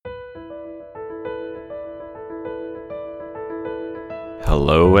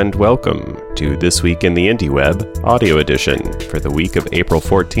Hello and welcome to This Week in the Indie Web Audio Edition for the week of April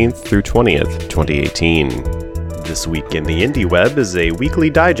 14th through 20th, 2018. This Week in the Indie Web is a weekly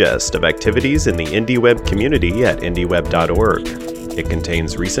digest of activities in the Indie Web community at indieweb.org. It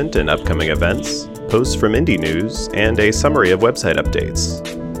contains recent and upcoming events, posts from indie news, and a summary of website updates.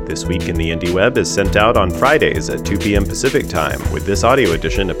 This Week in the Indie Web is sent out on Fridays at 2 p.m. Pacific Time, with this audio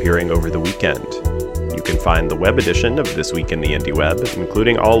edition appearing over the weekend. You can find the web edition of This Week in the Indie Web,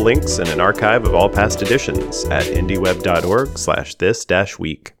 including all links and an archive of all past editions, at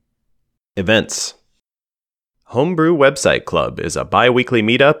indieweb.org/this-week. Events. Homebrew Website Club is a bi-weekly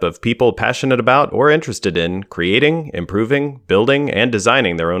meetup of people passionate about or interested in creating, improving, building, and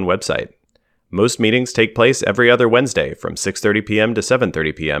designing their own website. Most meetings take place every other Wednesday from 6:30 p.m. to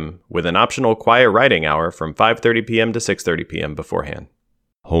 7:30 p.m., with an optional quiet writing hour from 5:30 p.m. to 6:30 p.m. beforehand.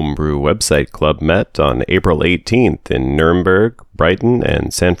 Homebrew Website Club met on April 18th in Nuremberg, Brighton,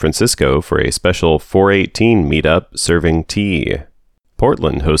 and San Francisco for a special 418 meetup serving tea.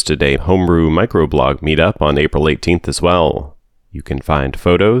 Portland hosted a Homebrew microblog meetup on April 18th as well. You can find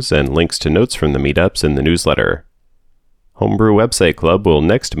photos and links to notes from the meetups in the newsletter. Homebrew Website Club will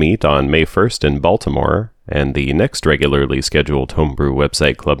next meet on May 1st in Baltimore, and the next regularly scheduled Homebrew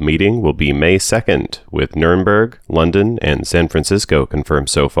Website Club meeting will be May 2nd, with Nuremberg, London, and San Francisco confirmed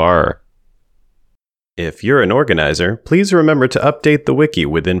so far. If you're an organizer, please remember to update the wiki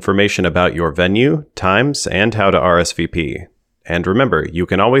with information about your venue, times, and how to RSVP. And remember, you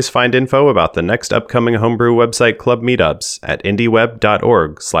can always find info about the next upcoming Homebrew Website Club meetups at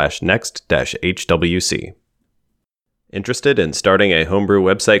indieweb.org/next-HWC. Interested in starting a Homebrew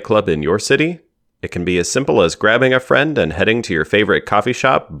Website Club in your city? It can be as simple as grabbing a friend and heading to your favorite coffee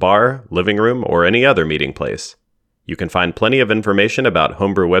shop, bar, living room, or any other meeting place. You can find plenty of information about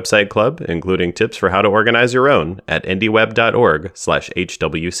Homebrew Website Club, including tips for how to organize your own, at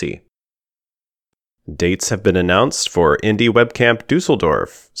indieweb.org/HWC. Dates have been announced for Indie WebCamp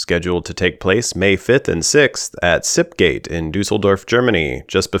Dusseldorf, scheduled to take place May 5th and 6th at SIPGate in Dusseldorf, Germany,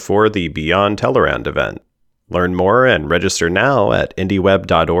 just before the Beyond Tellerrand event. Learn more and register now at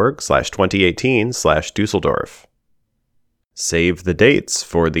indieweb.org/2018/Dusseldorf. Save the dates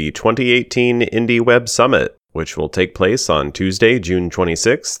for the 2018 Indie Web Summit, which will take place on Tuesday, June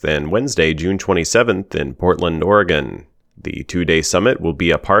 26th and Wednesday, June 27th in Portland, Oregon. The two-day summit will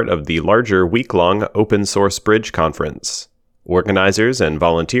be a part of the larger week-long Open Source Bridge Conference. Organizers and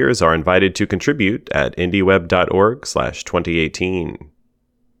volunteers are invited to contribute at indieweb.org/2018.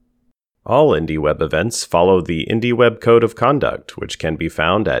 All IndieWeb events follow the IndieWeb Code of Conduct, which can be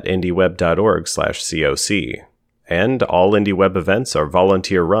found at indieweb.org/COC. And all IndieWeb events are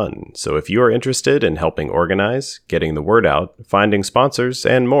volunteer-run, so if you are interested in helping organize, getting the word out, finding sponsors,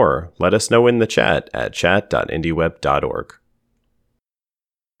 and more, let us know in the chat at chat.indieweb.org.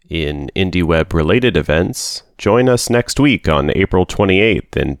 In IndieWeb-related events, join us next week on April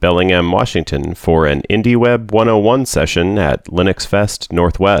 28th in Bellingham, Washington for an IndieWeb 101 session at Linux Fest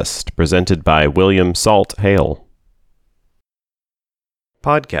Northwest, presented by William Salt Hale.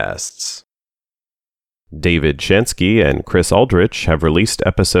 Podcasts. David Shansky and Chris Aldrich have released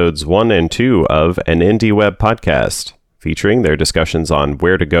episodes 1 and 2 of an IndieWeb podcast, featuring their discussions on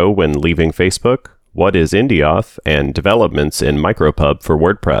where to go when leaving Facebook, what is IndieAuth, and developments in Micropub for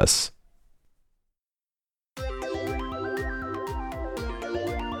WordPress.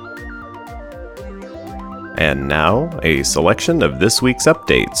 And now, a selection of this week's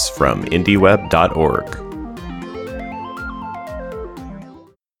updates from indieweb.org.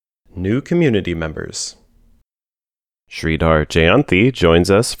 New community members. Sridhar Jayanthi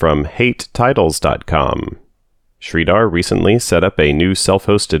joins us from HateTitles.com. Sridhar recently set up a new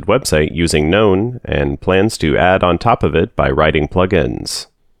self-hosted website using Known and plans to add on top of it by writing plugins.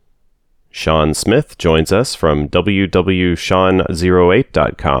 Sean Smith joins us from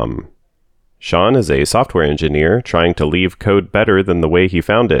www.sean08.com. Sean is a software engineer trying to leave code better than the way he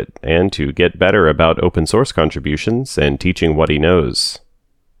found it and to get better about open source contributions and teaching what he knows.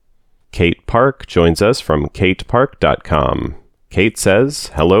 Kate Park joins us from katepark.com. Kate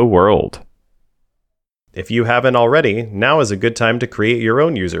says, "Hello world." If you haven't already, now is a good time to create your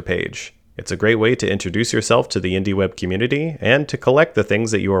own user page. It's a great way to introduce yourself to the IndieWeb community and to collect the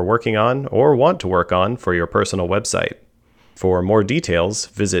things that you are working on or want to work on for your personal website. For more details,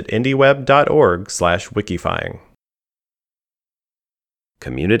 visit indieweb.org/wikifying.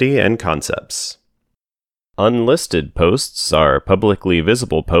 Community and concepts. Unlisted posts are publicly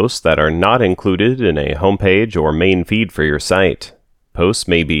visible posts that are not included in a homepage or main feed for your site. Posts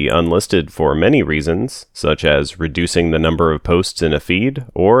may be unlisted for many reasons, such as reducing the number of posts in a feed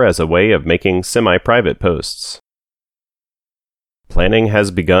or as a way of making semi-private posts. Planning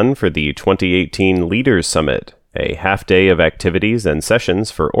has begun for the 2018 Leaders Summit, a half-day of activities and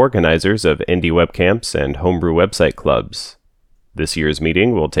sessions for organizers of indie web camps and homebrew website clubs. This year's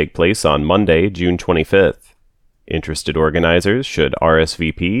meeting will take place on Monday, June 25th. Interested organizers should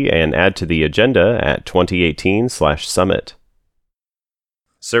RSVP and add to the agenda at 2018/summit.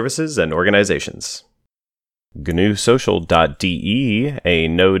 Services and organizations. GNUsocial.de, a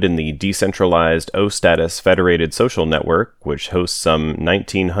node in the decentralized OStatus federated social network, which hosts some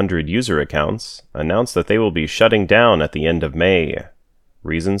 1,900 user accounts, announced that they will be shutting down at the end of May.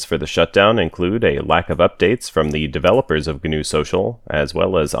 Reasons for the shutdown include a lack of updates from the developers of GNU Social, as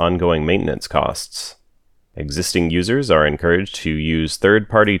well as ongoing maintenance costs. Existing users are encouraged to use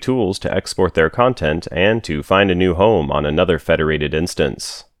third-party tools to export their content and to find a new home on another federated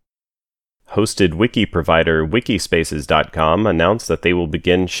instance. Hosted wiki provider Wikispaces.com announced that they will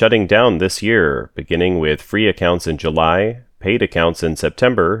begin shutting down this year, beginning with free accounts in July, paid accounts in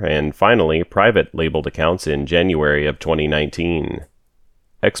September, and finally private labeled accounts in January of 2019.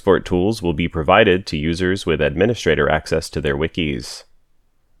 Export tools will be provided to users with administrator access to their wikis.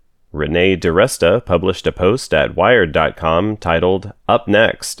 Renee DiResta published a post at Wired.com titled, "Up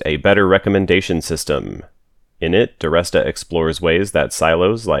Next, a Better Recommendation System." In it, DiResta explores ways that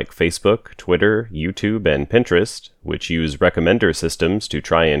silos like Facebook, Twitter, YouTube, and Pinterest, which use recommender systems to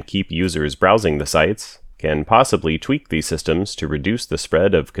try and keep users browsing the sites, can possibly tweak these systems to reduce the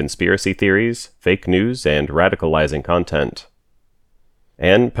spread of conspiracy theories, fake news, and radicalizing content.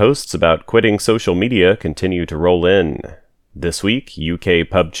 And posts about quitting social media continue to roll in. This week, UK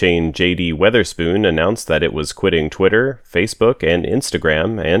pub chain JD Wetherspoon announced that it was quitting Twitter, Facebook, and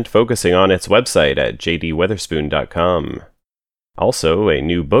Instagram and focusing on its website at jdwetherspoon.com. Also, a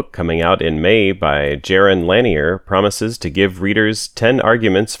new book coming out in May by Jaron Lanier promises to give readers 10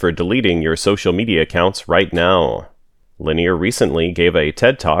 arguments for deleting your social media accounts right now. Lanier recently gave a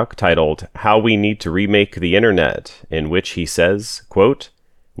TED Talk titled How We Need to Remake the Internet, in which he says, quote,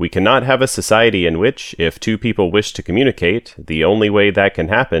 "We cannot have a society in which, if two people wish to communicate, the only way that can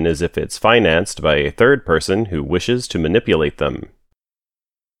happen is if it's financed by a third person who wishes to manipulate them."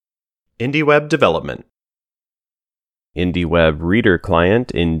 IndieWeb development. IndieWeb reader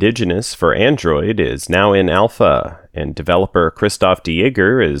client Indigenous for Android is now in alpha, and developer Christoph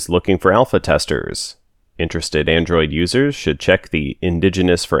Dieger is looking for alpha testers. Interested Android users should check the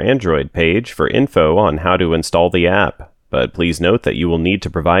Indigenous for Android page for info on how to install the app. But please note that you will need to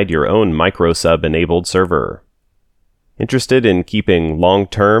provide your own microsub-enabled server. Interested in keeping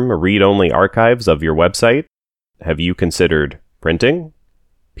long-term, read-only archives of your website? Have you considered printing?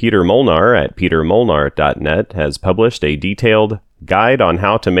 Peter Molnar at petermolnar.net has published a detailed guide on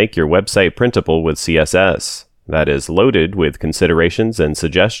how to make your website printable with CSS that is loaded with considerations and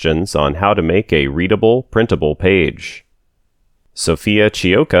suggestions on how to make a readable, printable page. Sophia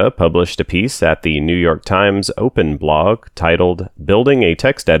Chioka published a piece at the New York Times Open blog titled Building a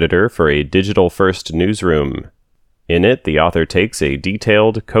Text Editor for a Digital-First Newsroom. In it, the author takes a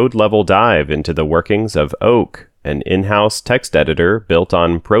detailed code-level dive into the workings of Oak, an in-house text editor built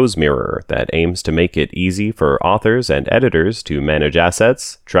on ProseMirror that aims to make it easy for authors and editors to manage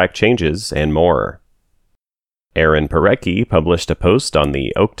assets, track changes, and more. Aaron Parecki published a post on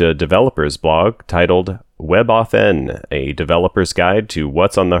the Okta developers blog titled WebAuthn, a developer's guide to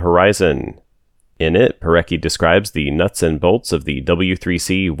what's on the horizon. In it, Parecki describes the nuts and bolts of the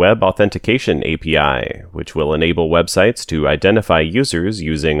W3C Web Authentication API, which will enable websites to identify users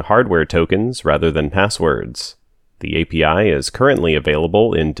using hardware tokens rather than passwords. The API is currently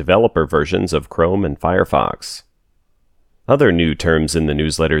available in developer versions of Chrome and Firefox. Other new terms in the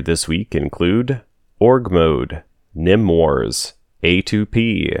newsletter this week include org mode, NimWars,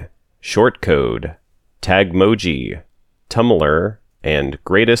 A2P, shortcode, Tagmoji, Tumblr, and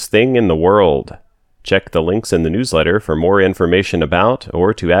greatest thing in the world. Check the links in the newsletter for more information about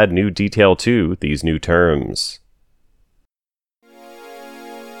or to add new detail to these new terms.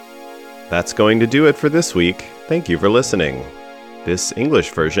 That's going to do it for this week. Thank you for listening. This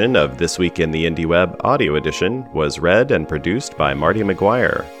English version of This Week in the IndieWeb audio edition was read and produced by Marty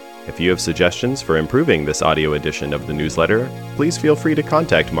McGuire. If you have suggestions for improving this audio edition of the newsletter, please feel free to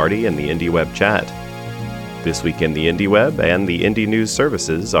contact Marty in the IndieWeb chat. This Week in the IndieWeb and the Indie News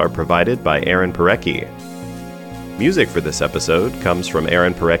Services are provided by Aaron Parecki. Music for this episode comes from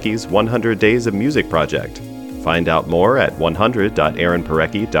Aaron Parecki's 100 Days of Music project. Find out more at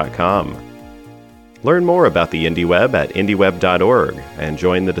 100.aaronparecki.com. Learn more about the IndieWeb at indieweb.org and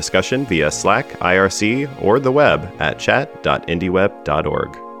join the discussion via Slack, IRC, or the web at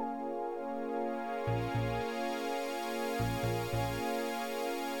chat.indieweb.org.